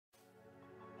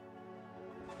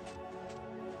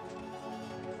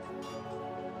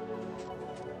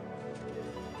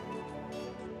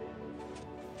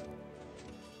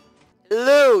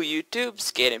Hello YouTube,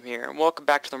 Skatem here, and welcome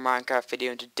back to the Minecraft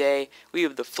video, and today we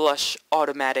have the Flush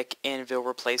Automatic Anvil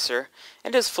Replacer.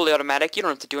 And it is fully automatic. You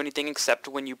don't have to do anything except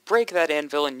when you break that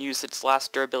anvil and use its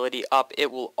last durability up, it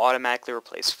will automatically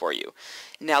replace for you.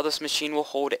 Now this machine will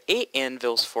hold 8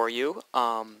 anvils for you,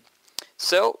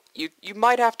 so you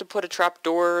might have to put a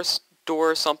trapdoor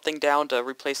or something down to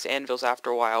replace the anvils after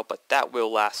a while, but that will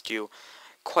last you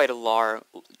quite a large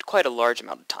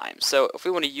amount of time. So if we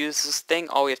want to use this thing,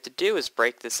 all we have to do is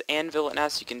break this anvil, and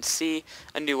as you can see,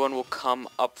 a new one will come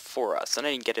up for us. And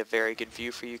I didn't get a very good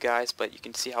view for you guys, but you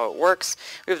can see how it works.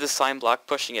 We have the slime block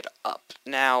pushing it up.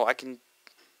 Now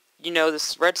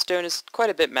this redstone is quite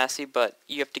a bit messy, but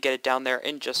you have to get it down there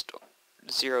in just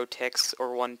 0 ticks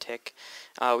or 1 tick.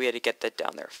 We had to get that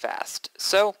down there fast.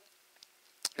 So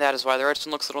that is why the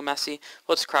redstone looks a little messy.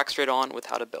 Let's crack straight on with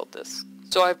how to build this.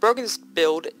 So I've broken this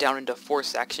build down into 4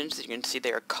 sections. As you can see,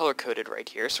 they are color-coded right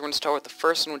here. So we're going to start with the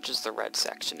first one, which is the red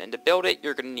section. And to build it,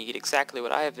 you're going to need exactly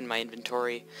what I have in my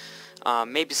inventory,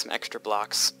 maybe some extra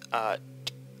blocks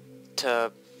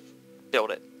to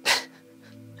build it.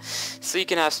 So you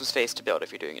can have some space to build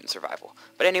if you're doing it in survival.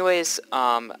 But anyways,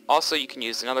 also you can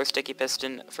use another sticky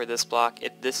piston for this block.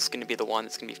 This is going to be the one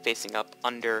that's going to be facing up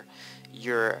under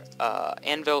your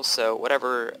anvil, so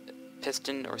whatever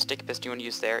piston or sticky piston you want to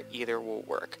use there, either will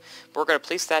work. But we're going to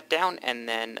place that down, and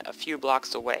then a few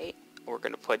blocks away we're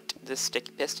going to put this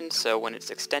sticky piston, so when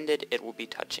it's extended it will be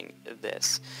touching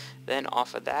this. Then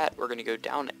off of that we're going to go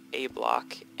down a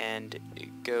block and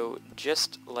go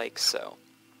just like so.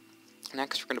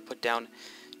 Next we're going to put down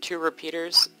 2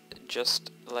 repeaters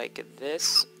just like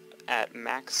this at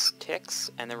max ticks,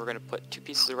 and then we're going to put 2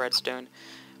 pieces of redstone.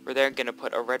 We're then going to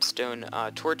put a redstone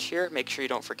torch here. Make sure you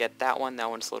don't forget that one. That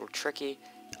one's a little tricky.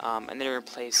 And then we're going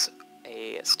to place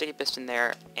a sticky piston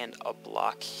there and a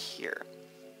block here.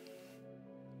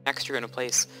 Next you're going to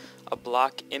place a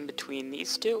block in between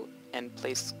these two and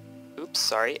place,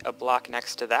 a block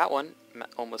next to that one.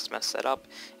 Almost messed that up.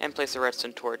 And place a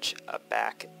redstone torch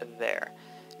back there.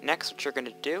 Next what you're going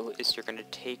to do is you're going to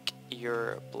take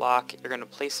your block, you're going to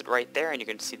place it right there, and you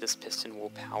can see this piston will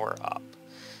power up.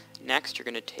 Next, you're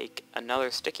going to take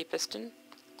another sticky piston,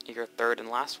 your third and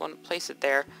last one, place it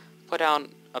there, put down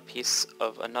a piece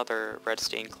of another red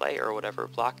stained clay or whatever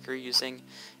block you're using,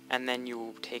 and then you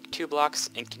will take 2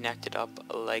 blocks and connect it up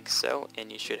like so,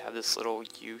 and you should have this little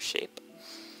U shape.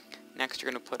 Next,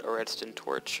 you're going to put a redstone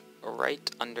torch right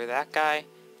under that guy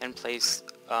and place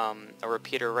a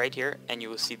repeater right here, and you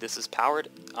will see this is powered.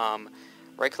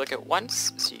 Right click it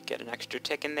once so you get an extra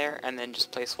tick in there, and then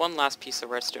just place one last piece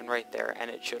of redstone right there and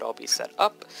it should all be set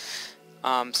up.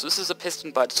 So this is a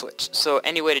piston bud switch. So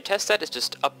any way to test that is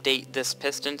just update this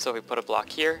piston. So if we put a block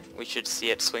here, we should see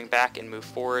it swing back and move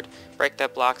forward. Break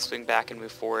that block, swing back and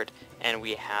move forward, and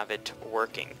we have it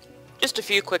working. Just a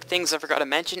few quick things I forgot to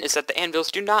mention is that the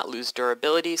anvils do not lose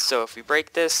durability, so if we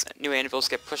break this, new anvils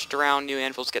get pushed around, new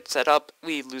anvils get set up,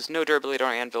 we lose no durability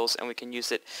on our anvils, and we can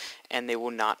use it, and they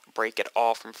will not break at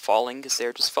all from falling, because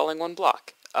they're just falling 1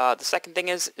 block. The second thing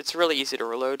is, it's really easy to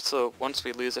reload, so once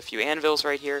we lose a few anvils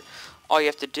right here, all you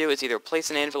have to do is either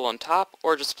place an anvil on top,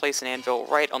 or just place an anvil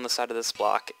right on the side of this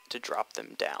block to drop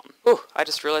them down. Oh, I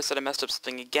just realized that I messed up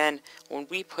something again. When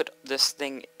we put this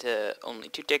thing to only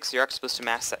 2 ticks, you're supposed to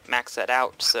max that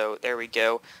out, so there we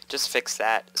go. Just fix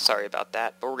that. Sorry about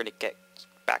that, but we're going to get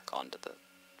back onto the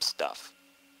stuff.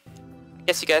 I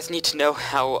guess you guys need to know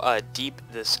how deep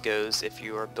this goes if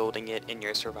you are building it in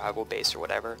your survival base or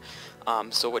whatever.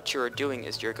 So what you're doing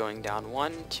is you're going down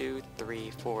 1, 2,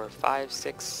 3, 4, 5,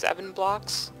 6, 7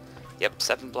 blocks. Yep,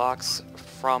 7 blocks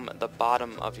from the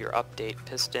bottom of your update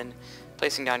piston,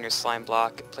 placing down your slime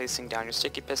block, placing down your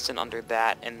sticky piston under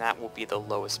that, and that will be the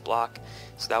lowest block.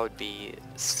 So that would be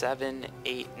 7,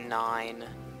 8, 9,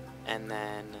 and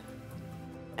then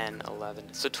 10,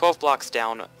 11. So 12 blocks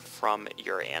down from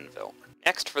your anvil.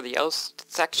 Next, for the yellow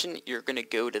section, you're going to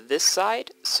go to this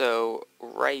side, so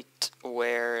right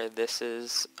where this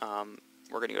is,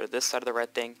 we're going to go to this side of the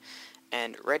red thing,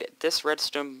 and right at this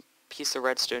redstone piece of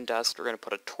redstone dust, we're going to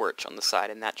put a torch on the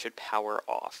side, and that should power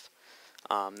off.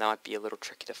 That might be a little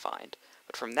tricky to find.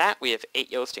 But from that, we have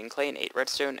 8 yellow stained clay and 8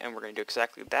 redstone, and we're going to do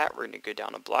exactly that. We're going to go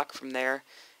down a block from there,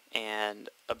 and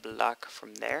a block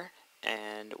from there,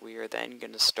 and we are then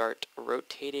going to start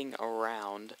rotating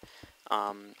around,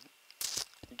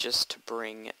 just to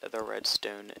bring the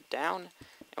redstone down.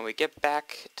 And we get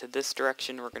back to this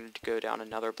direction, we're going to go down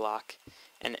another block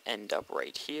and end up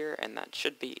right here, and that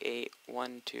should be a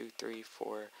 1, 2, 3,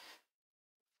 4,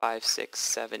 5, 6,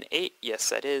 7, 8. Yes,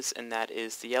 that is, and that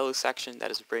is the yellow section.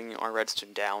 That is bringing our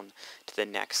redstone down to the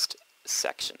next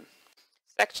section.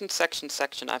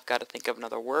 Section, I've got to think of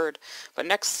another word. But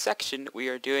next section we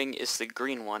are doing is the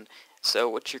green one. So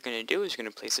what you're going to do is you're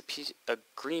going to place a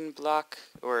green block,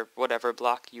 or whatever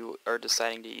block you are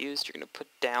deciding to use. You're going to put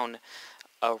down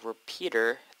a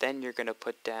repeater, then you're going to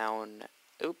put down,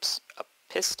 a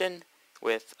piston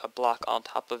with a block on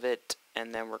top of it,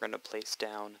 and then we're going to place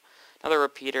down another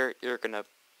repeater. You're going to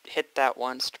hit that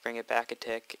once to bring it back a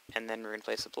tick, and then we're going to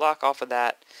place a block off of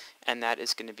that, and that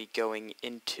is going to be going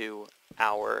into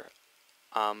our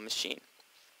machine.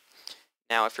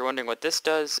 Now if you're wondering what this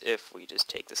does, if we just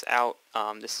take this out,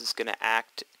 this is going to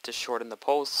act to shorten the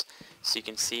pulse, so you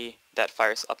can see that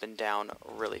fires up and down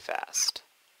really fast.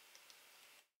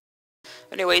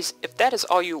 Anyways, if that is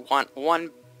all you want,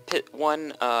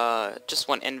 just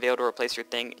one Anvil to replace your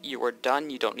thing, you are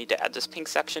done. You don't need to add this pink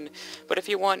section. But if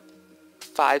you want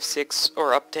 5, 6,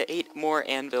 or up to 8 more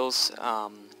anvils,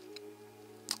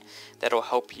 that'll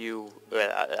help you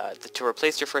to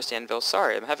replace your first anvil.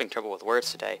 Sorry, I'm having trouble with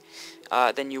words today.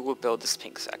 Then you will build this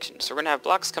pink section. So we're going to have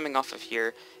blocks coming off of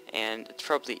here, and it's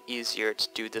probably easier to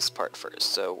do this part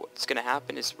first. So what's going to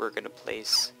happen is we're going to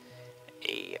place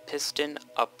a piston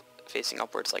facing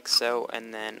upwards like so,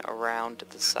 and then around to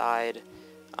the side,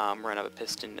 we're going to have a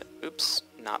piston,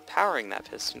 not powering that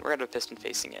piston, we're going to have a piston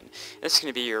facing in. This is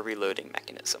going to be your reloading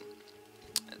mechanism.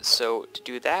 So to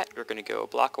do that, we're going to go a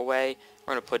block away,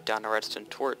 we're going to put down a redstone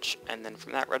torch, and then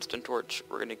from that redstone torch,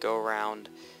 we're going to go around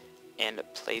and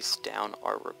place down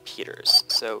our repeaters.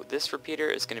 So this repeater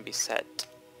is going to be set,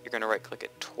 you're going to right click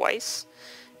it twice,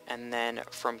 and then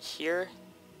from here,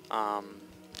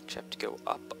 you have to go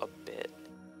up a bit.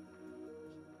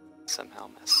 Somehow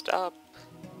messed up.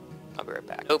 I'll be right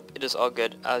back. Nope, it is all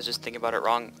good. I was just thinking about it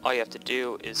wrong. All you have to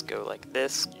do is go like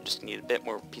this. You just need a bit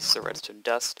more pieces of redstone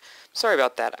dust. Sorry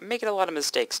about that. I'm making a lot of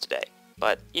mistakes today.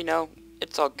 But, you know,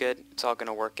 it's all good. It's all going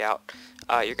to work out.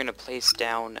 You're going to place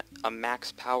down a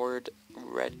max-powered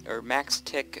max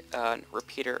tick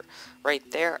repeater right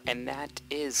there, and that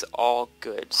is all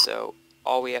good. So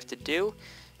all we have to do,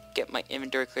 get my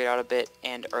inventory cleared out a bit,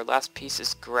 and our last piece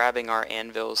is grabbing our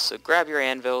anvils. So grab your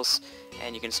anvils,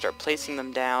 and you can start placing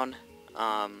them down,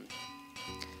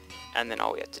 and then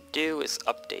all we have to do is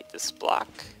update this block.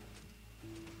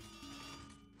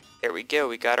 There we go,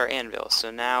 we got our anvil.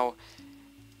 So now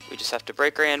we just have to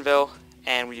break our anvil,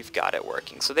 and we've got it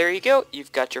working. So there you go,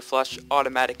 you've got your flush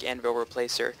automatic anvil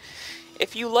replacer.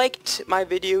 If you liked my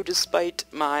video despite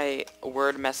my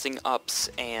word messing ups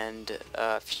and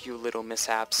a few little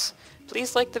mishaps,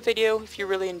 please like the video. If you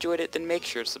really enjoyed it, then make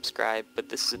sure to subscribe. But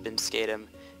this has been Skatem,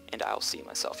 and I'll see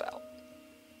myself out.